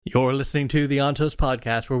You're listening to the Ontos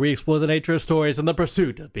Podcast, where we explore the nature of stories and the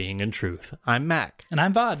pursuit of being in truth. I'm Mac. And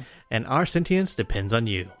I'm Vaud. And our sentience depends on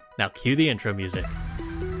you. Now cue the intro music.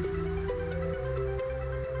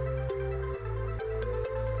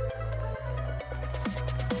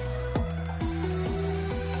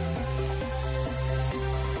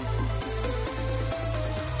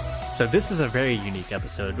 So this is a very unique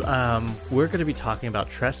episode. We're going to be talking about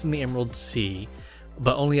Tress and the Emerald Sea,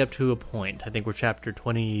 but only up to a point. I think we're chapter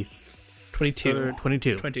 22.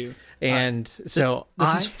 And so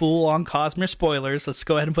this is full-on Cosmere spoilers. Let's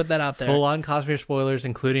go ahead and put that out there. Full-on Cosmere spoilers,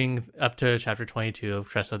 including up to chapter 22 of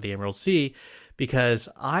Tress of the Emerald Sea, because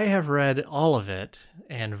I have read all of it,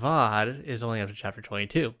 and Vaud is only up to chapter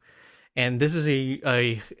 22. And this is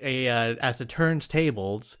as it turns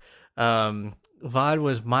tables, Vaud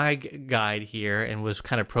was my guide here and was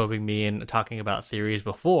kind of probing me and talking about theories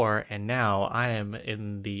before, and now I am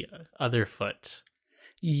in the other foot.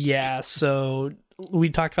 Yeah, so we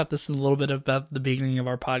talked about this in a little bit about the beginning of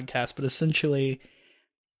our podcast, but essentially,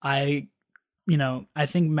 I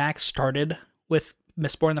think Max started with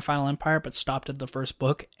Mistborn: The Final Empire, but stopped at the first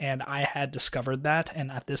book, and I had discovered that,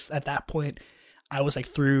 and at that point, I was like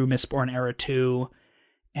through Mistborn Era 2,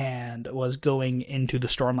 and was going into the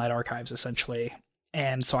Stormlight Archives, essentially.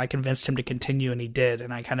 And so I convinced him to continue, and he did,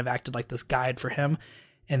 and I kind of acted like this guide for him.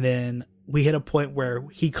 And then we hit a point where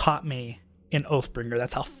he caught me in Oathbringer.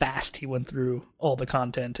 That's how fast he went through all the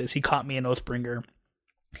content, is he caught me in Oathbringer.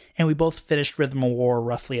 And we both finished Rhythm of War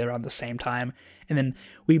roughly around the same time. And then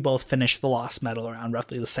we both finished The Lost Metal around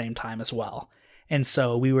roughly the same time as well. And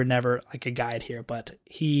so we were never like a guide here, but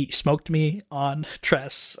he smoked me on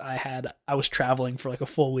Tress. I was traveling for like a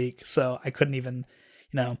full week, so I couldn't even,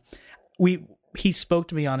 he spoke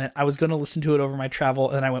to me on it. I was going to listen to it over my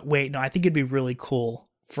travel, and I went, wait, no, I think it'd be really cool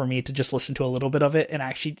for me to just listen to a little bit of it and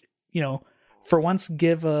actually, for once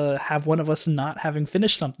have one of us not having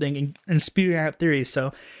finished something and spewing out theories.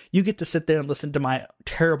 So you get to sit there and listen to my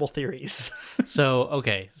terrible theories. So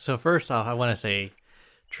first off, I want to say,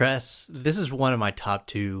 Tress, this is one of my top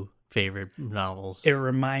 2 favorite novels. It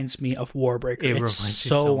reminds me of Warbreaker. It's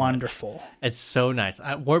so wonderful. Much. It's so nice.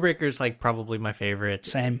 Warbreaker is like probably my favorite.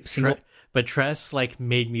 Same. Single. But Tress like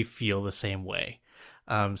made me feel the same way.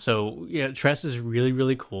 So yeah, Tress is really,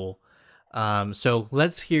 really cool. So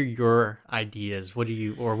let's hear your ideas. What do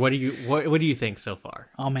you think so far?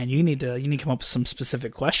 Oh man, you need to come up with some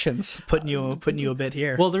specific questions. Putting you a bit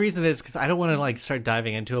here. Well, the reason is because I don't want to like start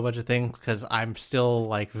diving into a bunch of things because I'm still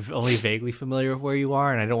like only vaguely familiar with where you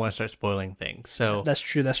are, and I don't want to start spoiling things. So that's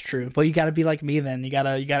true. Well, you got to be like me then. You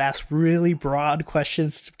gotta ask really broad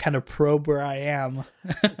questions to kind of probe where I am.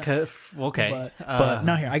 Okay, but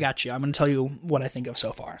no, here I got you. I'm gonna tell you what I think of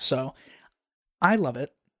so far. So I love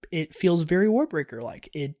it. It feels very Warbreaker-like.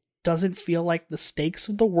 It doesn't feel like the stakes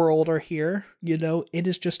of the world are here. It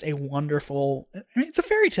is just a wonderful... it's a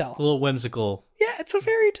fairy tale. A little whimsical. Yeah, it's a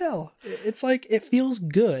fairy tale. It's like, it feels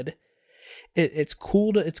good. It's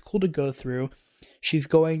cool to go through. She's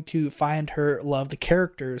going to find her love. The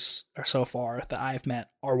characters so far that I've met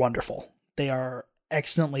are wonderful. They are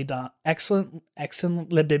excellently done.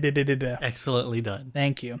 Excellently done.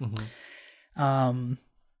 Thank you. Mm-hmm.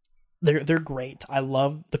 They're great. I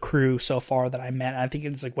love the crew so far that I met. I think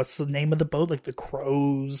it's like, what's the name of the boat? Like the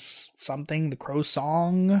Crows something? The Crow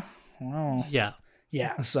Song? Oh. Yeah.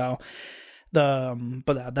 Yeah. So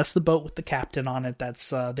that's the boat with the captain on it. That's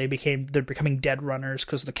they're becoming dead runners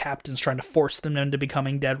because the captain's trying to force them into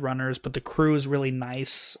becoming dead runners. But the crew is really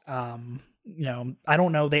nice. I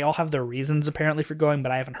don't know. They all have their reasons apparently for going,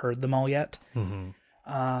 but I haven't heard them all yet.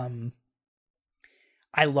 Mm-hmm.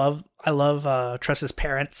 I love Tress's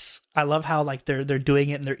parents. I love how like they're doing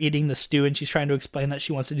it and they're eating the stew, and she's trying to explain that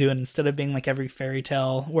she wants to do it instead of being like every fairy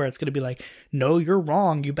tale where it's going to be like, no, you're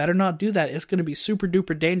wrong. You better not do that. It's going to be super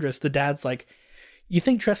duper dangerous. The dad's like, you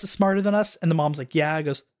think Tress is smarter than us? And the mom's like, yeah. I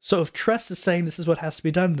goes, so if Tress is saying this is what has to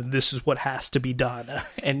be done, then this is what has to be done.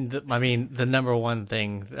 And the number one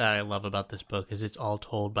thing that I love about this book is it's all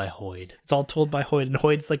told by Hoid. It's all told by Hoid, and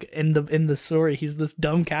Hoid's like in the story, he's this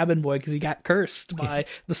dumb cabin boy because he got cursed by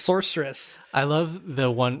the sorceress. I love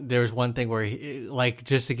there's one thing where he, like,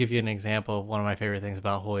 just to give you an example of one of my favorite things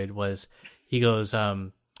about Hoid was he goes,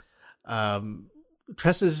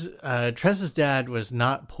 Tress's dad was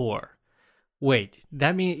not poor. Wait,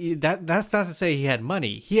 that's not to say he had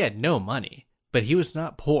money. He had no money, but he was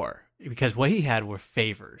not poor because what he had were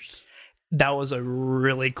favors. That was a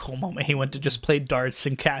really cool moment. He went to just play darts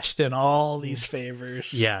and cashed in all these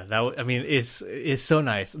favors. Yeah, it's so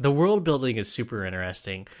nice. The world building is super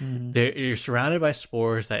interesting. Mm-hmm. You're surrounded by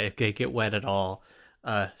spores that if they get wet at all,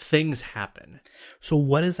 things happen. So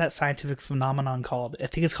what is that scientific phenomenon called? I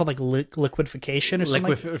think it's called like liquidification or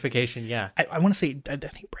something. Liquidification, yeah. I want to say, I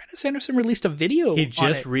think Brandon Sanderson released a video. He just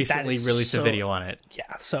on it. recently released a video on it.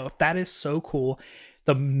 Yeah, so that is so cool.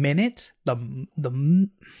 The minute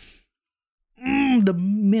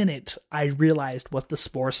I realized what the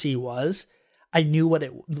Spore Sea was, I knew what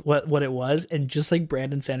it was, and just like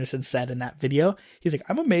Brandon Sanderson said in that video, he's like,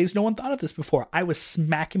 I'm amazed no one thought of this before. I was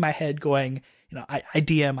smacking my head going, I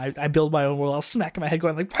build my own world. I was smacking my head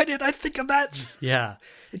going like, why didn't I think of that? Yeah.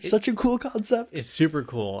 It's such a cool concept. It's super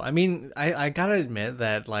cool. I mean, I gotta admit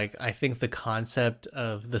that, like, I think the concept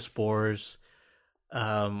of the spores,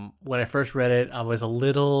 when I first read it, I was a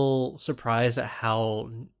little surprised at how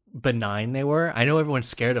benign they were. I know everyone's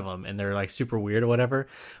scared of them and they're like super weird or whatever,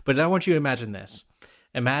 but I want you to imagine this.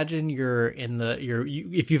 Imagine you're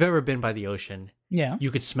if you've ever been by the ocean, yeah,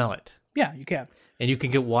 you could smell it. Yeah, you can. And you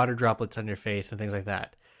can get water droplets on your face and things like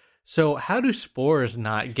that. So how do spores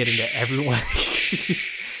not get into everyone?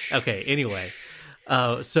 Okay, anyway.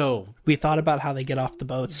 So we thought about how they get off the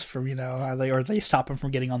boats from, or they stop them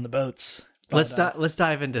from getting on the boats. But, let's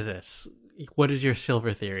dive into this. What is your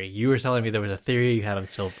silver theory? You were telling me there was a theory you had on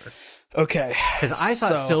silver. Okay. Because I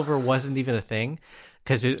thought silver wasn't even a thing,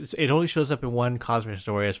 because it only shows up in one cosmic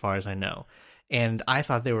story as far as I know. And I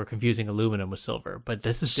thought they were confusing aluminum with silver, but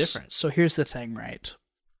this is different. So here's the thing, right?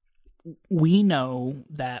 We know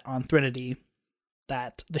that on Threnody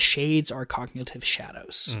that the shades are cognitive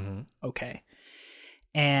shadows. Mm-hmm. Okay.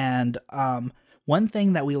 And one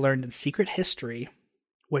thing that we learned in Secret History,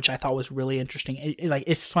 which I thought was really interesting.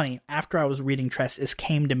 It's funny. After I was reading Tress, this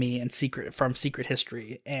came to me from Secret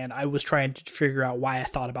History, and I was trying to figure out why I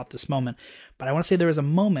thought about this moment. But I want to say there was a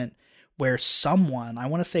moment where someone, I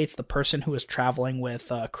want to say it's the person who was traveling with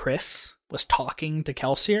Chris, was talking to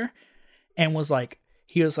Kelsier, and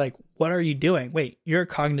he was like, "What are you doing? Wait, you're a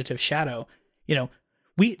cognitive shadow.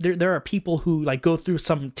 There are people who like go through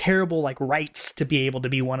some terrible like rites to be able to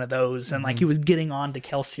be one of those." And like he was getting on to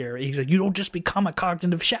Kelsier. He's like, "You don't just become a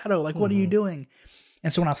cognitive shadow. Like, what are you doing?"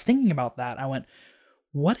 And so when I was thinking about that, I went,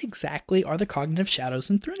 what exactly are the cognitive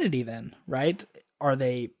shadows in Threnody then? Right? Are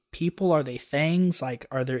they people? Are they things? Like,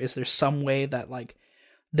 is there some way that like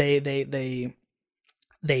they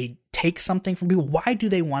take something from people? Why do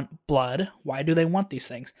they want blood? Why do they want these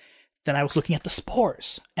things? Then I was looking at the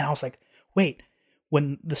spores, and I was like, wait.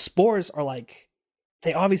 When the spores are like,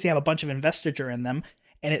 they obviously have a bunch of investiture in them,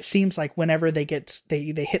 and it seems like whenever they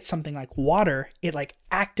hit something like water, it like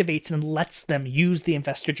activates and lets them use the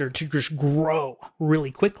investiture to just grow really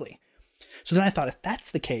quickly. So then I thought, if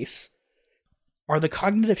that's the case, are the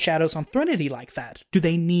cognitive shadows on Threnody like that? Do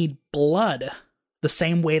they need blood the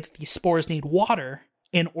same way that these spores need water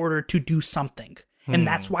in order to do something? And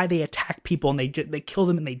that's why they attack people and they kill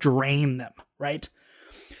them and they drain them, right?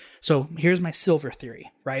 So here's my silver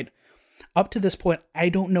theory, right? Up to this point, I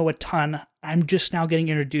don't know a ton. I'm just now getting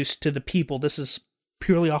introduced to the people. This is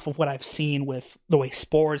purely off of what I've seen with the way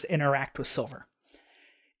spores interact with silver.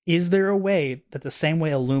 Is there a way that the same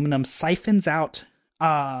way aluminum siphons out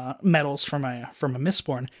metals from a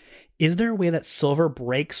Mistborn, is there a way that silver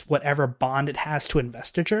breaks whatever bond it has to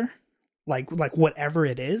investiture? Like whatever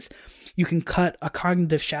it is, you can cut a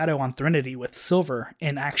cognitive shadow on Threnody with silver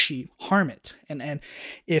and actually harm it. And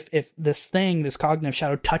if this cognitive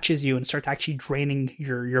shadow touches you and starts actually draining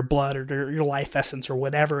your blood or your life essence or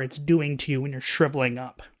whatever it's doing to you when you're shriveling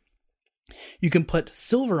up, you can put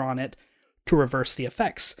silver on it to reverse the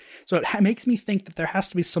effects. So it makes me think that there has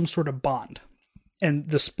to be some sort of bond. And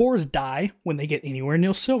the spores die when they get anywhere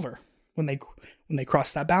near silver, when they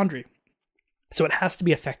cross that boundary. So it has to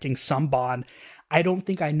be affecting some bond. I don't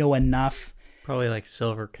think I know enough. Probably like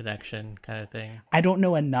silver connection kind of thing. I don't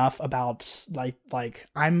know enough about here's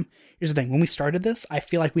the thing. When we started this, I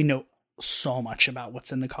feel like we know so much about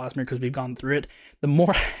what's in the Cosmere because we've gone through it. The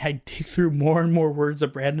more I dig through more and more words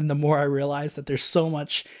of Brandon, the more I realize that there's so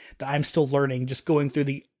much that I'm still learning just going through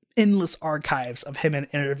the endless archives of him in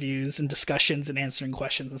interviews and discussions and answering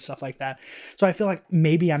questions and stuff like that. So I feel like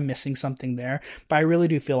maybe I'm missing something there, but I really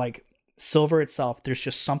do feel like silver itself, there's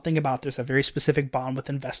just something about, there's a very specific bond with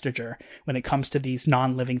investiture when it comes to these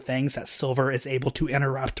non-living things that silver is able to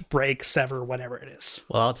interrupt, break, sever, whatever it is.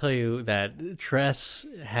 Well, I'll tell you that Tress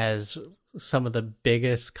has some of the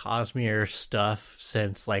biggest Cosmere stuff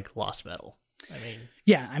since like Lost Metal.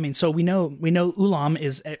 So we know Ulam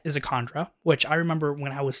is a Khandra, which I remember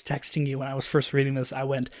when I was texting you when I was first reading this, I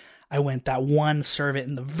went that one servant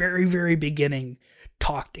in the very, very beginning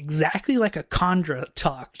talked exactly like a Khandra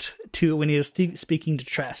talked to when he was speaking to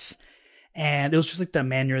Tress. And it was just like the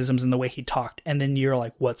mannerisms and the way he talked. And then you're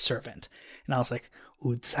like, what servant? And I was like,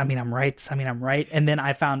 ooh, does that mean I'm right? Does that mean I'm right? And then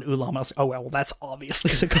I found Ulam. I was like, oh, well, that's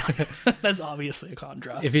obviously that's obviously a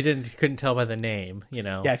Kandra. If you couldn't tell by the name,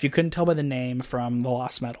 Yeah, if you couldn't tell by the name from the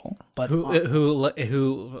Lost Metal. But Ulam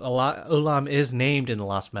is named in the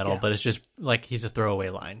Lost Metal, but it's just like he's a throwaway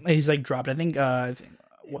line. He's like dropped. I think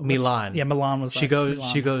Milan. Yeah, Milan was. She goes.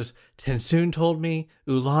 Tensoon told me.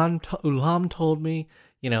 Ulam told me.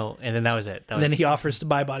 And then that was it. Then he offers to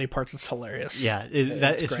buy body parts. It's hilarious. Yeah,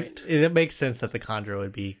 that's great. It makes sense that the Kandra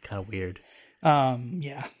would be kind of weird.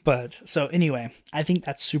 Yeah, but so anyway, I think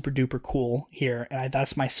that's super duper cool here, and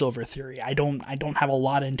that's my silver theory. I don't have a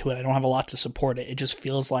lot into it. I don't have a lot to support it. It just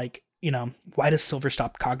feels like, why does silver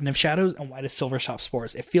stop cognitive shadows and why does silver stop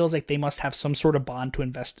spores? It feels like they must have some sort of bond to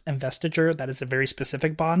investiture that is a very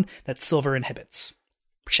specific bond that silver inhibits.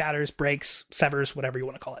 Shatters, breaks, severs, whatever you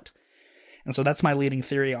want to call it. And so that's my leading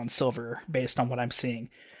theory on silver based on what I'm seeing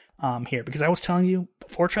here. Because I was telling you,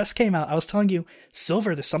 before Tress came out, I was telling you,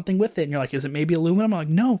 silver, there's something with it. And you're like, is it maybe aluminum? I'm like,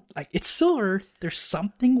 no, it's silver. There's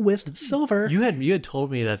something with silver. You had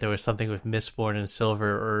told me that there was something with Mistborn and silver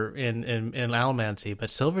or in Allomancy, but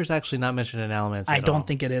silver's actually not mentioned in Allomancy I don't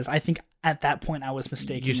think it is. I think at that point I was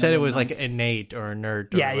mistaken. You said it was like innate or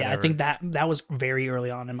inert. Yeah. I think that was very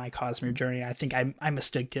early on in my Cosmere journey. I think I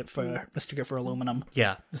mistook it for aluminum.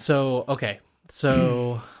 Yeah. So okay.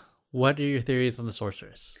 So what are your theories on the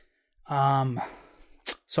sorceress?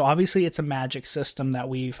 So obviously it's a magic system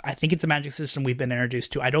I think it's a magic system we've been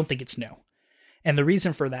introduced to. I don't think it's new. And the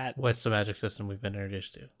reason for that... What's the magic system we've been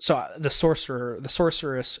introduced to? So the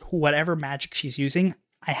sorceress, whatever magic she's using,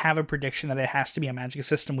 I have a prediction that it has to be a magic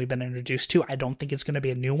system we've been introduced to. I don't think it's going to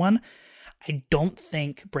be a new one. I don't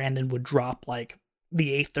think Brandon would drop like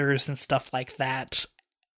the Aethers and stuff like that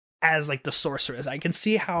as like the sorceress. I can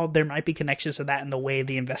see how there might be connections to that in the way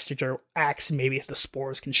the investigator acts. Maybe if the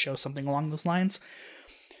spores can show something along those lines.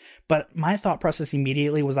 But my thought process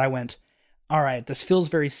immediately was I went, all right, this feels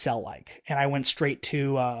very cell-like. And I went straight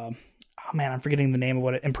to, I'm forgetting the name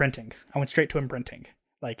of imprinting. I went straight to imprinting.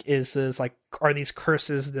 Like, are these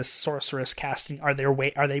curses this sorceress casting, are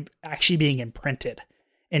they actually being imprinted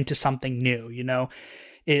into something new,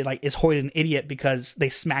 Is Hoyt an idiot because they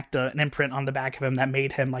smacked an imprint on the back of him that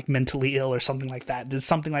made him like mentally ill or something like that? Did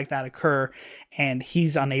something like that occur and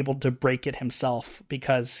he's unable to break it himself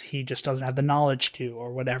because he just doesn't have the knowledge to,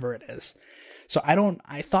 or whatever it is? So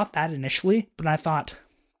I thought that initially, but I thought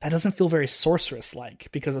that doesn't feel very sorceress-like,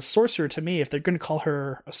 because a sorcerer, to me, if they're going to call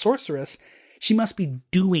her a sorceress, she must be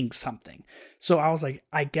doing something. So I was like,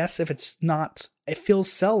 I guess if it's not, it feels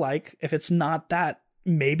cell-like. If it's not that,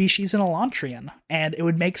 maybe she's an Elantrian. And it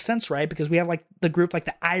would make sense, right? Because we have like the group like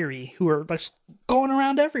the Irie who are just going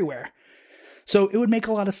around everywhere. So it would make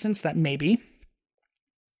a lot of sense that maybe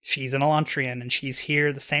she's an Elantrian and she's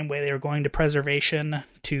here the same way they were going to Preservation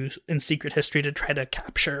in Secret History to try to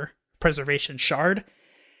capture Preservation Shard.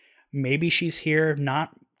 Maybe she's here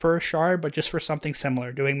not for a shard, but just for something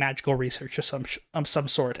similar, doing magical research of some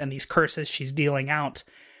sort. And these curses she's dealing out,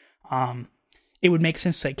 it would make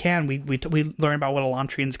sense they can. We learn about what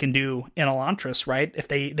Elantrians can do in Elantris, right? If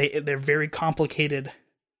they're very complicated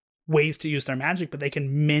ways to use their magic, but they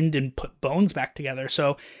can mend and put bones back together.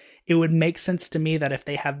 So it would make sense to me that if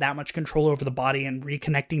they have that much control over the body and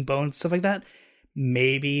reconnecting bones, stuff like that,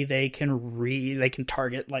 maybe they can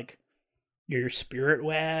target like your spirit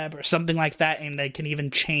web or something like that, and they can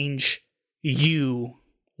even change you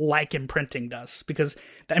like imprinting does, because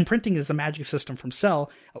the imprinting is a magic system from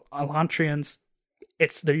Cell. Elantrians,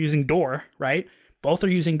 they're using Door, right? Both are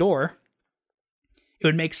using Door. It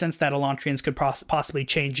would make sense that Elantrians could possibly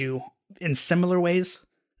change you in similar ways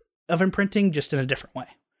of imprinting, just in a different way.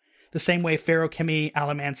 The same way Ferrochemy,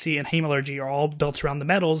 Allomancy, and Hemalurgy are all built around the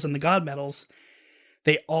metals and the god metals.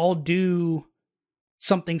 They all do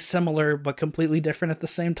something similar but completely different at the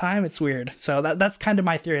same time. It's weird. So that's kind of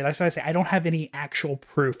my theory. That's why I say I don't have any actual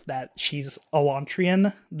proof that she's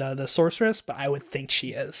Elantrian, the sorceress, but I would think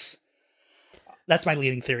she is. That's my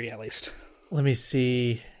leading theory, at least. Let me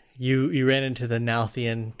see. You ran into the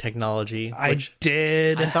Nalthian technology, which I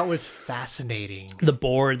did. I thought was fascinating. The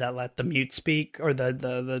board that let the mute speak, or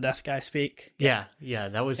the death guy speak. Yeah,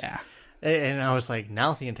 that was. Yeah. And I was like,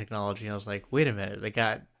 Nalthian technology. And I was like, wait a minute,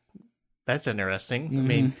 that's interesting. Mm-hmm. I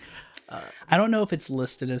mean, I don't know if it's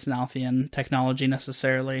listed as Nalthian technology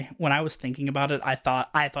necessarily. When I was thinking about it, I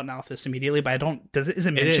thought Nalthis immediately, but I don't. Is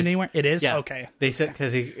it mentioned anywhere? It is. Yeah. Okay. They said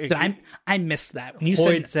because I missed that. When you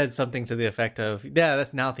said something to the effect of, "Yeah,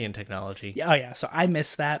 that's Nalthian technology." Oh yeah. So I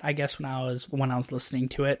missed that, I guess, when I was listening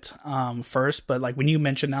to it first. But like when you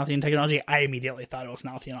mentioned Nalthian technology, I immediately thought it was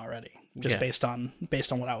Nalthian already, just based on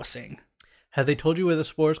what I was seeing. Have they told you where the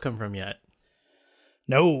spores come from yet?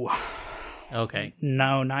 No. Okay.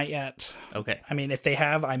 No, not yet. Okay. I mean, if they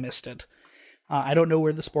have, I missed it. I don't know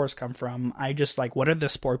where the spores come from. I just like, what are the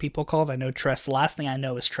spore people called? I know Tress. The last thing I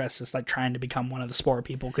know is Tress is like trying to become one of the spore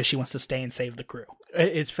people because she wants to stay and save the crew.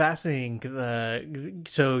 It's fascinating.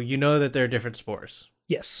 So you know that there are different spores.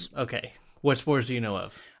 Yes. Okay. What spores do you know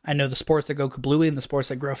of? I know the spores that go kablooey and the spores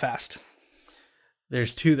that grow fast.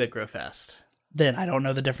 There's two that grow fast. Then I don't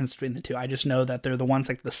know the difference between the two. I just know that they're the ones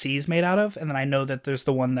like the sea's made out of, and then I know that there's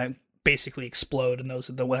the one that basically explode, and that's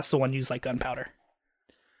the one used like gunpowder.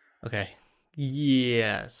 Okay.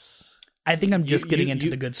 Yes. I think I'm just getting into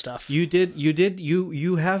the good stuff.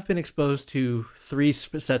 You have been exposed to 3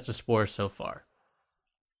 sets of spores so far.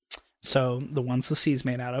 So the ones the sea's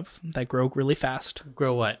made out of that grow really fast.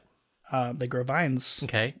 Grow what? They grow vines.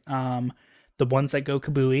 Okay. The ones that go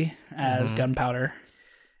kabooey as gunpowder,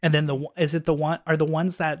 and then are the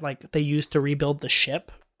ones that like they use to rebuild the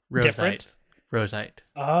ship different? Rosite.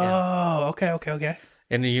 Oh, yeah. Okay.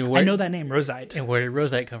 And I know that name, Rosite. And where did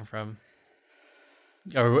Rosite come from?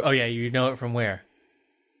 Oh yeah, you know it from where?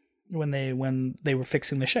 When they were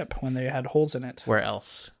fixing the ship, when they had holes in it. Where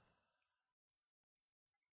else?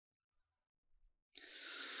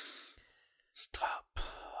 Stop.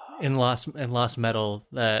 In Lost Metal,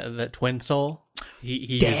 the Twin Soul, he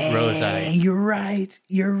used Rosite. You're right.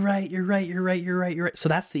 So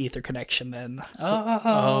that's the ether connection then.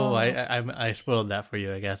 I spoiled that for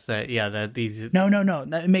you, I guess. No.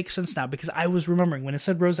 It makes sense now because I was remembering when it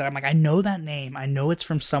said Rosite. I'm like, I know that name. I know it's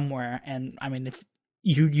from somewhere. And I mean, if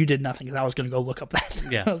you did nothing, because I was going to go look up that.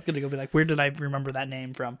 Yeah. I was going to go be like, where did I remember that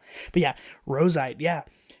name from? But yeah, Rosite. Yeah,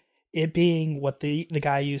 it being what the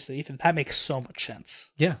guy used to ether. That makes so much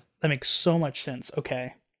sense. Yeah, that makes so much sense.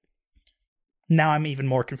 Okay. Now I'm even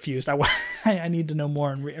more confused. I need to know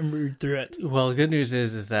more and read through it. Well, the good news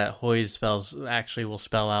is that Hoid will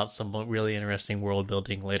spell out some really interesting world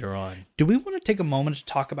building later on. Do we want to take a moment to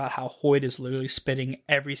talk about how Hoid is literally spitting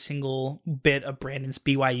every single bit of Brandon's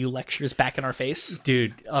BYU lectures back in our face?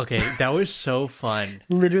 Dude, okay, that was so fun.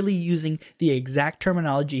 Literally using the exact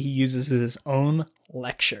terminology he uses in his own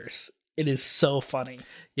lectures. It is so funny.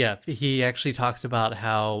 Yeah, he actually talks about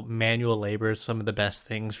how manual labor is some of the best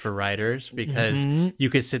things for writers because you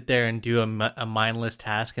could sit there and do a mindless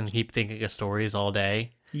task and keep thinking of stories all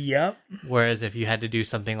day. Yep. Whereas if you had to do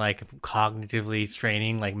something like cognitively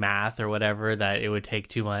straining, like math or whatever, that it would take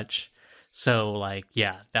too much. So, like,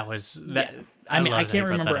 yeah, that was... that. Yeah. I mean, I can't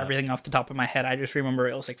remember everything off the top of my head. I just remember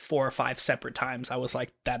it was like 4 or 5 separate times. I was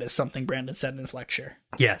like, that is something Brandon said in his lecture.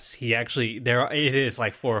 Yes, he actually... it is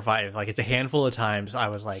like 4 or 5. Like, it's a handful of times I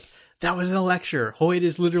was like, that was in a lecture. Hoid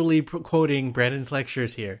is literally quoting Brandon's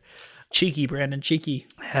lectures here. Cheeky, Brandon, cheeky.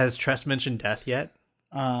 Has Tress mentioned death yet?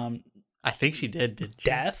 I think she didn't she?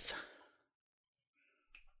 Death?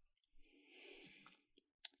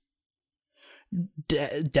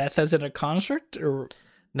 Death as in a construct, or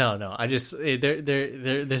no. I just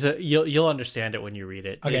there's a you'll understand it when you read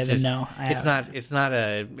it. Okay, it's then just, no. I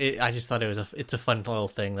just thought it's a fun little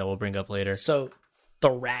thing that we'll bring up later. So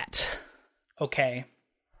the rat, okay.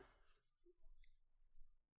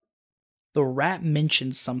 The rat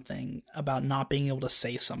mentioned something about not being able to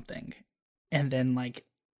say something, and then like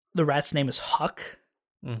the rat's name is Huck.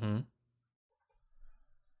 Mm-hmm.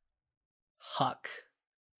 Huck.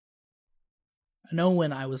 I know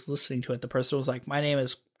when I was listening to it, the person was like, my name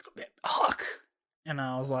is Huck. And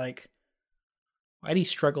I was like, why'd he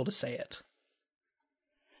struggle to say it?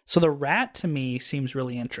 So the rat to me seems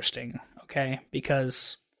really interesting, okay?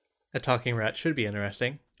 Because a talking rat should be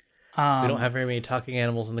interesting. We don't have very many talking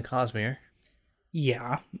animals in the Cosmere.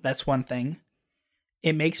 Yeah, that's one thing.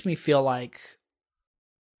 It makes me feel like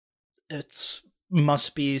it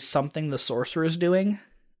must be something the sorcerer is doing,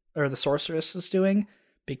 or the sorceress is doing.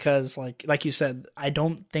 Because, like you said, I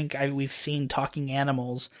don't think we've seen talking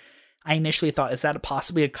animals. I initially thought, is that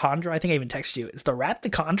possibly a Khandra? I think I even texted you. Is the rat the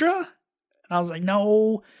Khandra? And I was like,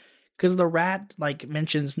 no, because the rat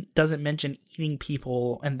doesn't mention eating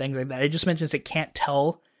people and things like that. It just mentions it can't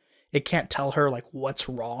tell her like what's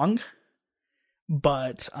wrong.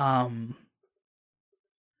 But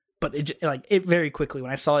it very quickly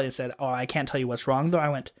when I saw it, it said, "Oh, I can't tell you what's wrong." Though I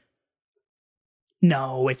went,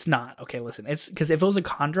 no, it's not. Okay, listen. It's because if it was a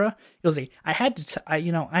Khandra, it was like I had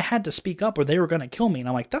to speak up or they were going to kill me. And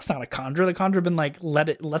I'm like, that's not a Khandra. The Khandra been like,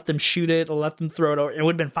 let them shoot it or let them throw it over. It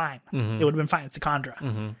would have been fine. Mm-hmm. It would have been fine. It's a Khandra.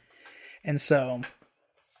 Mm-hmm. And so,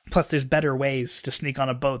 plus there's better ways to sneak on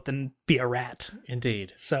a boat than be a rat.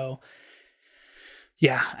 Indeed. So,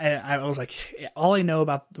 yeah, I was like, all I know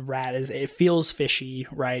about the rat is it feels fishy,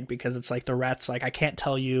 right? Because it's like the rat's like, I can't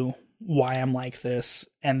tell you why I'm like this,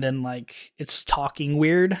 and then like it's talking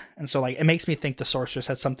weird, and so like it makes me think the sorceress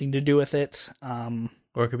had something to do with it.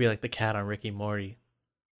 Or it could be like the cat on Rick and Morty.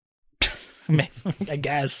 I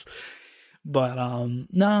guess. But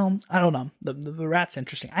no, I don't know. The rat's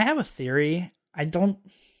interesting. I have a theory. I don't,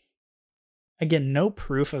 again, no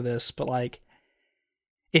proof of this, but like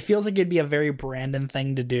it feels like it'd be a very Brandon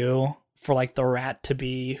thing to do for like the rat to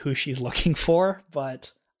be who she's looking for,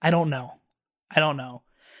 but I don't know. It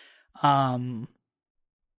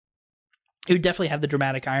would definitely have the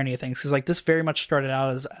dramatic irony of things, because like this very much started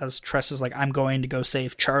out as Tress is like, I'm going to go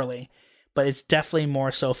save Charlie, but it's definitely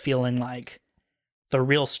more so feeling like the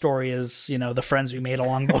real story is, you know, the friends we made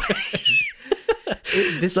along the way.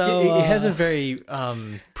 It has a very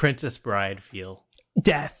Princess Bride feel.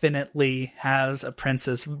 Definitely has a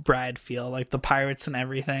Princess Bride feel, like the pirates and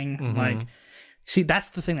everything. Mm-hmm. Like, see,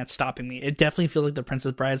 that's the thing that's stopping me. It definitely feels like the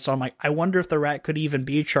Princess Bride. So I'm like, I wonder if the rat could even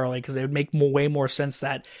be Charlie, because it would make way more sense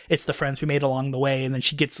that it's the friends we made along the way, and then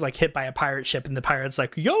she gets like hit by a pirate ship, and the pirate's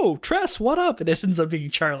like, "Yo, Tress, what up?" And it ends up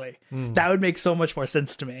being Charlie. That would make so much more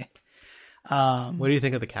sense to me. What do you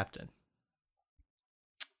think of the captain?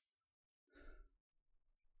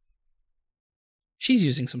 She's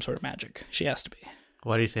using some sort of magic. She has to be.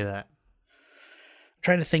 Why do you say that? I'm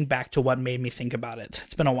trying to think back to what made me think about it.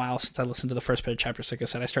 It's been a while since I listened to the first bit of chapters. Like I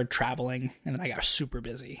said, I started traveling, and then I got super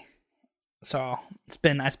busy. So it's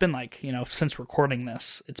been like, you know, since recording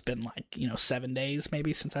this, it's been like, you know, 7 days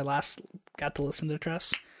maybe since I last got to listen to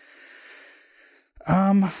Tress.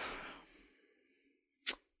 I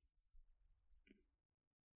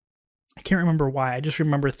can't remember why. I just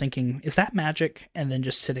remember thinking, is that magic? And then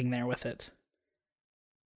just sitting there with it.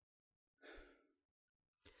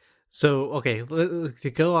 So, okay,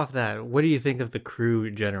 to go off that, what do you think of the crew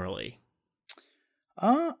generally?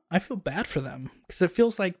 I feel bad for them, because it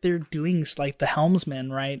feels like they're doing like the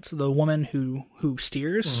helmsman, right? So the woman who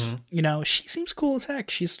steers, you know, she seems cool as heck.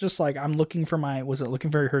 She's just like, I'm looking for looking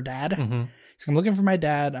for her dad? Mm-hmm. So I'm looking for my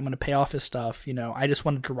dad. I'm going to pay off his stuff. You know, I just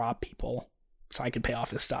wanted to rob people so I could pay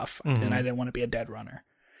off his stuff, and I didn't want to be a dead runner.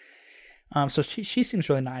 So she seems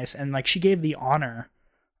really nice, and like she gave the honor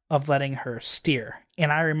of letting her steer.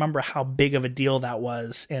 And I remember how big of a deal that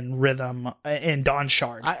was in Rhythm, in Dawn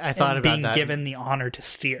Shard. I thought about being that. Given the honor to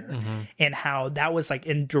steer, and how that was like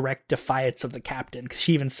in direct defiance of the captain. Because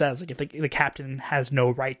she even says, like, if the captain has no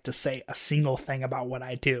right to say a single thing about what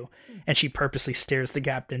I do, and she purposely steers the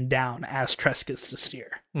captain down as Tress gets to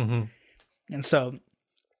steer. Mm-hmm. And so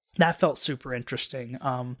that felt super interesting.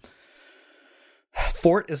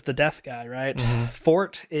 Fort is the death guy, right?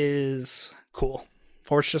 Fort is cool.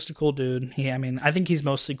 Fort's just a cool dude. I think he's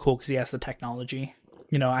mostly cool because he has the technology.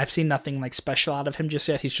 You know, I've seen nothing like special out of him just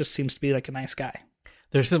yet. He just seems to be like a nice guy.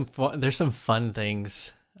 There's some fun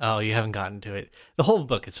things. Oh, you haven't gotten to it. The whole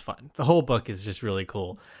book is fun. The whole book is just really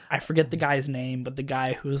cool. I forget the guy's name, but the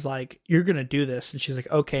guy who's like, "You're gonna do this," and she's like,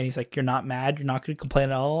 "Okay." And he's like, "You're not mad? You're not gonna complain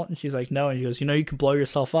at all?" And she's like, "No." And he goes, "You know, you can blow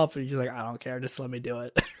yourself up." And she's like, "I don't care. Just let me do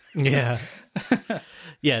it." Yeah.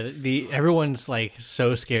 Yeah, everyone's like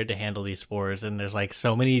so scared to handle these spores, and there's like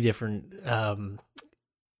so many different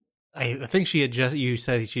I think you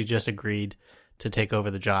said she just agreed to take over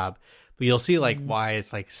the job, but you'll see like why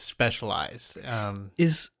it's like specialized.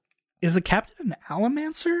 Is the captain an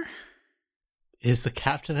allomancer? Is the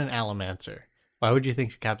captain an allomancer? Why would you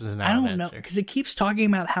think the captain's an allomancer? I don't know, because it keeps talking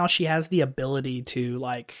about how she has the ability to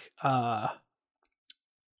like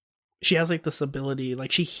she has like this ability,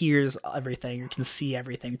 like she hears everything or can see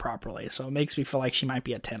everything properly. So it makes me feel like she might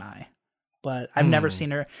be a 10-eye. But I've never seen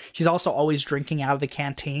her. She's also always drinking out of the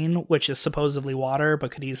canteen, which is supposedly water, but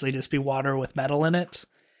could easily just be water with metal in it.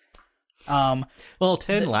 Well,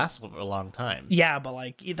 10 lasts a long time. Yeah, but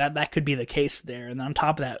like that could be the case there. And then on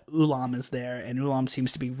top of that, Ulam is there, and Ulam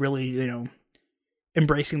seems to be really, you know,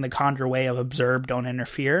 embracing the Condor way of observe, don't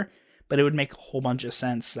interfere. But it would make a whole bunch of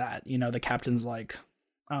sense that, you know, the captain's like,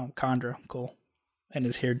 "Oh, Condor, cool," and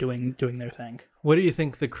is here doing their thing. What do you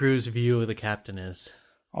think the crew's view of the captain is?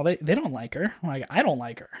 Oh, they don't like her. Like, I don't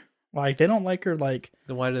like her. Like, they don't like her. Like,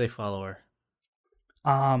 then why do they follow her?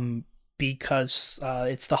 Because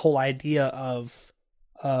it's the whole idea of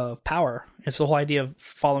power. It's the whole idea of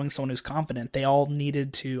following someone who's confident. They all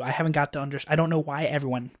needed to. I haven't got to understand. I don't know why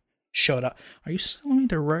everyone showed up. Are you telling me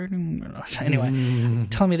they're writing? Anyway,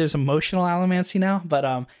 telling me there's emotional allomancy now,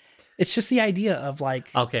 but it's just the idea of like.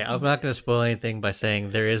 Okay, I'm not going to spoil anything by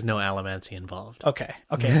saying there is no allomancy involved. Okay,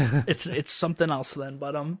 it's something else then.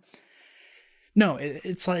 But no,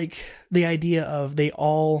 it's like the idea of they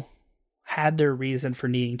all had their reason for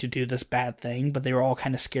needing to do this bad thing, but they were all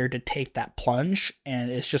kind of scared to take that plunge. And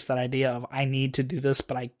it's just that idea of, I need to do this,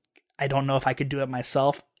 but I don't know if I could do it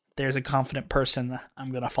myself. there's a confident person,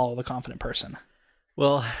 I'm going to follow the confident person.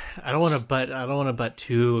 Well, I don't want to butt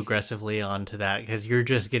too aggressively onto that because you're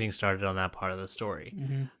just getting started on that part of the story.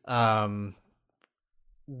 Mm-hmm.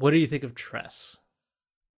 What do you think of Tress?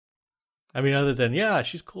 I mean, other than, yeah,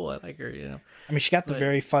 she's cool. I like her, I mean, she got the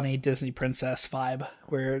very funny Disney princess vibe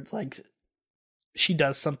where it's like she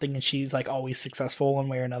does something and she's like always successful one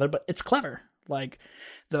way or another, but it's clever. Like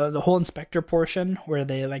the whole inspector portion where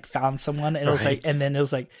they like found someone and it was like, and then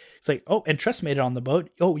it's like, oh, and Tress made it on the boat.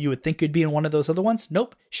 Oh, you would think you'd be in one of those other ones?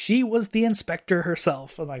 Nope. She was the inspector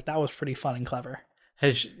herself. And like, that was pretty fun and clever.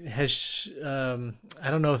 I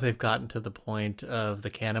don't know if they've gotten to the point of the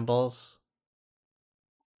cannonballs.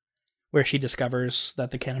 Where she discovers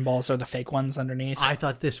that the cannonballs are the fake ones underneath. I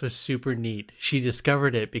thought this was super neat. She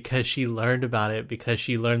discovered it because she learned about it because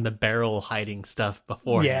she learned the barrel hiding stuff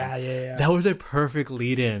before. Yeah. That was a perfect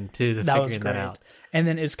lead-in to figuring that out. And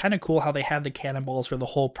then it's kind of cool how they had the cannonballs where the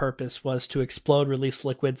whole purpose was to explode, release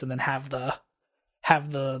liquids, and then have the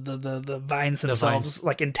vines themselves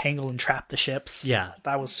like entangle and trap the ships. Yeah,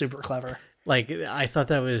 that was super clever. Like, I thought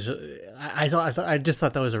that was, I just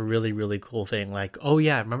thought that was a really, really cool thing. Like, oh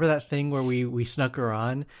yeah, remember that thing where we snuck her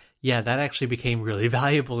on? Yeah, that actually became really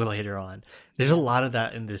valuable later on. There's a lot of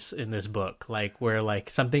that in this book, like where like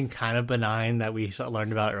something kind of benign that we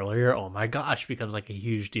learned about earlier, oh my gosh, becomes like a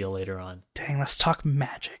huge deal later on. Dang, let's talk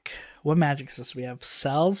magic. What magic systems? We have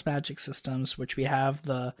Cell's magic systems, which we have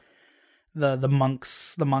the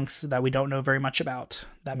monks that we don't know very much about.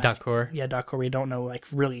 That Dakor. Yeah, Dakor. We don't know like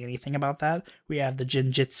really anything about that. We have the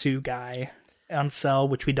Jinjitsu guy on Cell,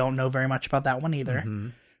 which we don't know very much about that one either. Mm-hmm.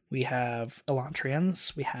 We have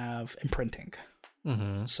Elantrians. We have imprinting.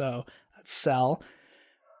 Mm-hmm. So that's Cell.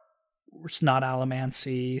 It's not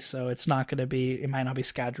Allomancy, so it's not going to be. It might not be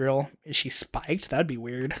Scadrial. Is she spiked? That'd be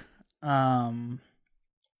weird. But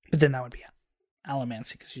then that would be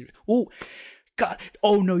Allomancy because she. Oh. God,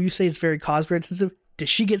 oh no, you say it's very cosplay sensitive. Did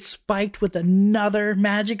she get spiked with another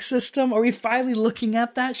magic system? Are we finally looking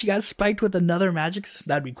at that? She got spiked with another magic system?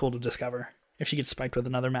 That'd be cool to discover if she gets spiked with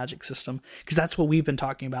another magic system. Because that's what we've been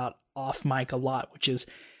talking about off mic a lot, which is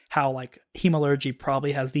how like hemalurgy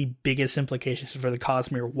probably has the biggest implications for the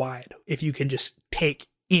Cosmere wide. If you can just take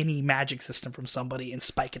any magic system from somebody and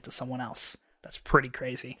spike it to someone else. That's pretty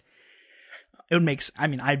crazy. It would make. I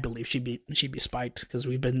mean, I believe she'd be spiked because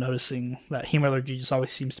we've been noticing that hemalurgy just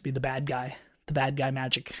always seems to be the bad guy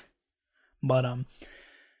magic. But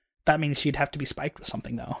that means she'd have to be spiked with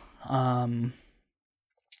something though. I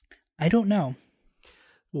don't know.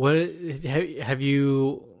 What have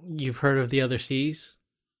you've heard of the other seas?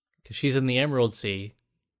 Because she's in the Emerald Sea.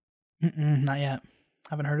 Not yet.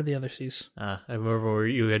 Haven't heard of the other seas. I remember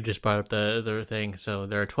you had just brought up the thing. So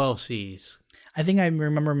there are 12 seas. I think I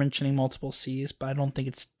remember mentioning multiple seas, but I don't think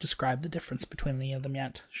it's described the difference between any of them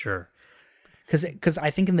yet. Sure. Because I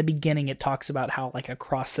think in the beginning it talks about how like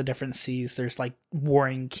across the different seas there's like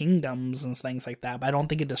warring kingdoms and things like that, but I don't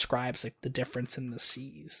think it describes like the difference in the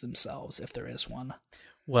seas themselves, if there is one.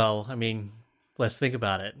 Well, I mean, let's think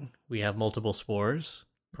about it. We have multiple spores,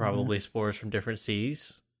 probably spores from different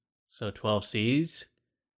seas. So 12 seas,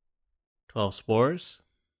 12 spores.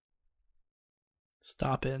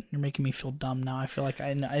 Stop it! You're making me feel dumb now. I feel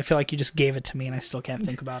like you just gave it to me, and I still can't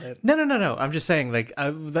think about it. No. I'm just saying, like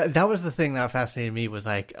that was the thing that fascinated me. Was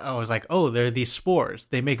like I was like, oh, there are these spores.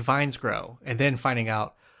 They make vines grow, and then finding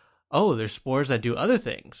out, oh, there's spores that do other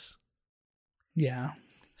things. Yeah.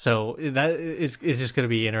 So that is just going to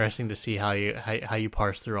be interesting to see how you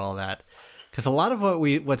parse through all that. Because a lot of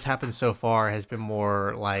what's happened so far has been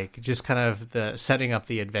more like just kind of the setting up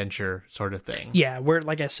the adventure sort of thing. Yeah,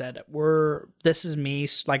 this is me.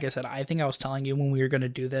 Like I said, I think I was telling you when we were going to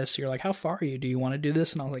do this, you're like, how far are you? Do you want to do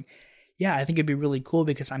this? And I was like, yeah, I think it'd be really cool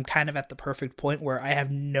because I'm kind of at the perfect point where I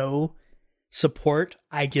have no support.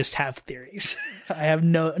 I just have theories. I have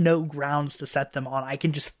no grounds to set them on. I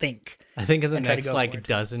can just think. I think in the next like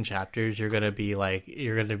dozen chapters, you're going to be like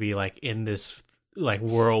in this like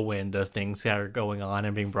whirlwind of things that are going on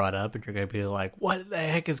and being brought up, and you're going to be like, what the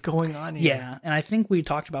heck is going on here? Yeah, and I think we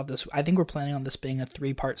talked about this. I think we're planning on this being a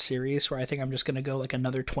 3-part series where I think I'm just going to go like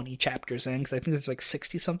another 20 chapters in, because I think there's like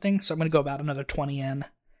 60 something, so I'm going to go about another 20 in,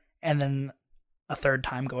 and then a third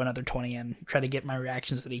time go another 20 in, try to get my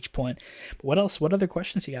reactions at each point. But what other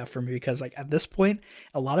questions do you have for me? Because like at this point,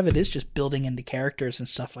 a lot of it is just building into characters and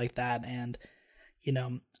stuff like that, and you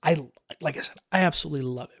know, like I said, I absolutely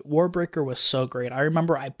love it. Warbreaker was so great. I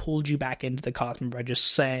remember I pulled you back into the Cosmere by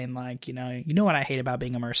just saying, like, you know what I hate about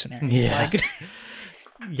being a mercenary. Yeah. Like,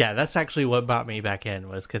 Yeah, that's actually what brought me back in,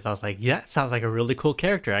 was because I was like, yeah, it sounds like a really cool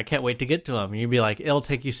character. I can't wait to get to him. And you'd be like, it'll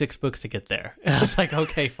take you 6 books to get there. And I was like,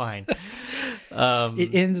 okay, fine.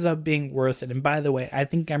 It ended up being worth it. And by the way, I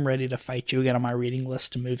think I'm ready to fight you again on my reading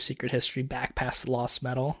list to move Secret History back past the Lost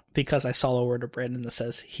Metal, because I saw a word of Brandon that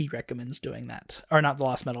says he recommends doing that. Or not the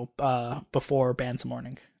Lost Metal, before Bands of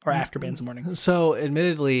Mourning, or after Bands of Mourning. So,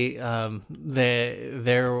 admittedly,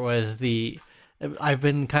 there was I've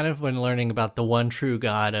been learning about the one true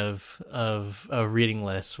god of reading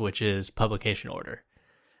lists, which is publication order.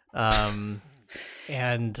 And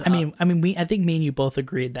I think me and you both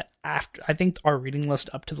agreed that I think our reading list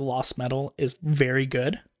up to the Lost Metal is very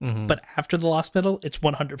good, but after the Lost Metal, it's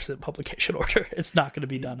 100% publication order. It's not going to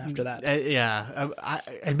be done after that.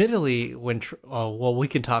 Admittedly, we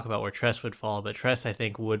can talk about where Tress would fall, but Tress, I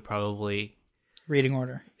think, would probably reading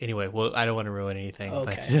order. Anyway, well, I don't want to ruin anything.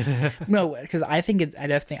 Okay. No, because I think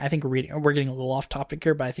reading. We're getting a little off topic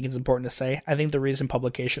here, but I think it's important to say. I think the reason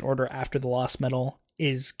publication order after the Lost Metal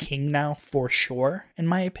is king now, for sure, in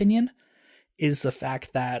my opinion, is the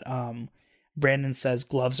fact that Brandon says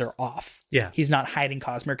gloves are off. Yeah, he's not hiding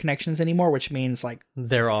Cosmere connections anymore, which means like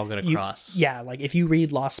they're all going to cross. Yeah, like if you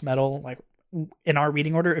read Lost Metal, like in our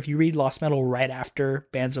reading order, if you read Lost Metal right after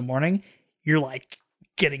Bands of Mourning, you're like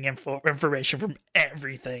getting information from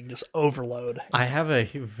everything, just overload. I have a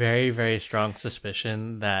very, very strong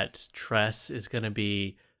suspicion that Tress is going to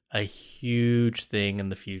be a huge thing in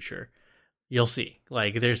the future. You'll see.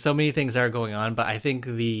 Like, there's so many things that are going on, but I think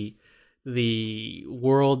the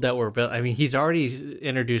world that we're built. I mean, he's already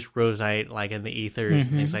introduced Rosite, like in the ethers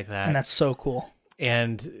and things like that, and that's so cool.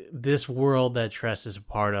 And this world that Tress is a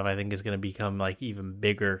part of, I think, is going to become like even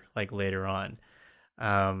bigger, like later on.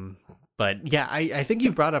 But yeah, I think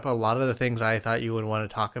you brought up a lot of the things I thought you would want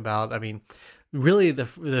to talk about. I mean, really,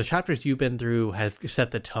 the chapters you've been through have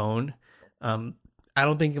set the tone. I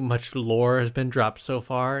don't think much lore has been dropped so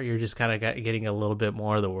far. You're just kind of getting a little bit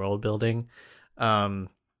more of the world building. But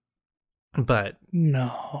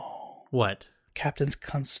no. What? Captain's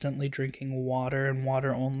constantly drinking water and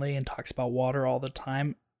water only and talks about water all the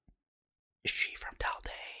time. Is she from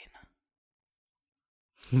Taldane?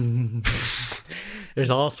 There's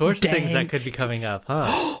all sorts of things that could be coming up,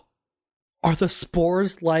 huh? Are the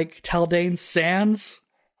spores like Taldane's sands?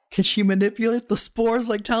 Can she manipulate the spores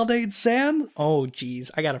like Taldane's sand? Oh,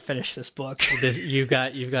 geez, I gotta finish this book. You've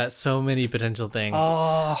got so many potential things.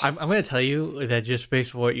 Oh. I'm going to tell you that just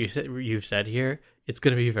based on what you've said here, it's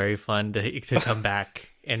going to be very fun to come back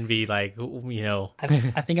and be like, you know. I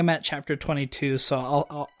think I'm at chapter 22,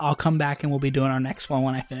 so I'll come back and we'll be doing our next one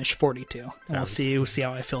when I finish 42, and we'll see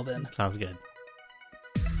how I feel then. Sounds good.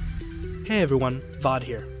 Hey everyone, Vaud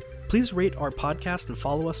here. Please rate our podcast and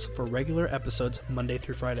follow us for regular episodes Monday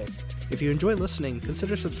through Friday. If you enjoy listening,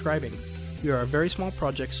 consider subscribing. We are a very small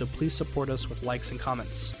project, so please support us with likes and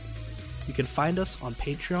comments. You can find us on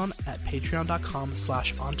Patreon at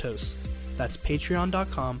patreon.com/ontos. That's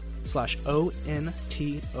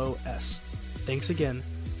patreon.com/ONTOS. Thanks again,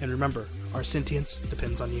 and remember, our sentience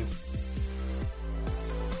depends on you.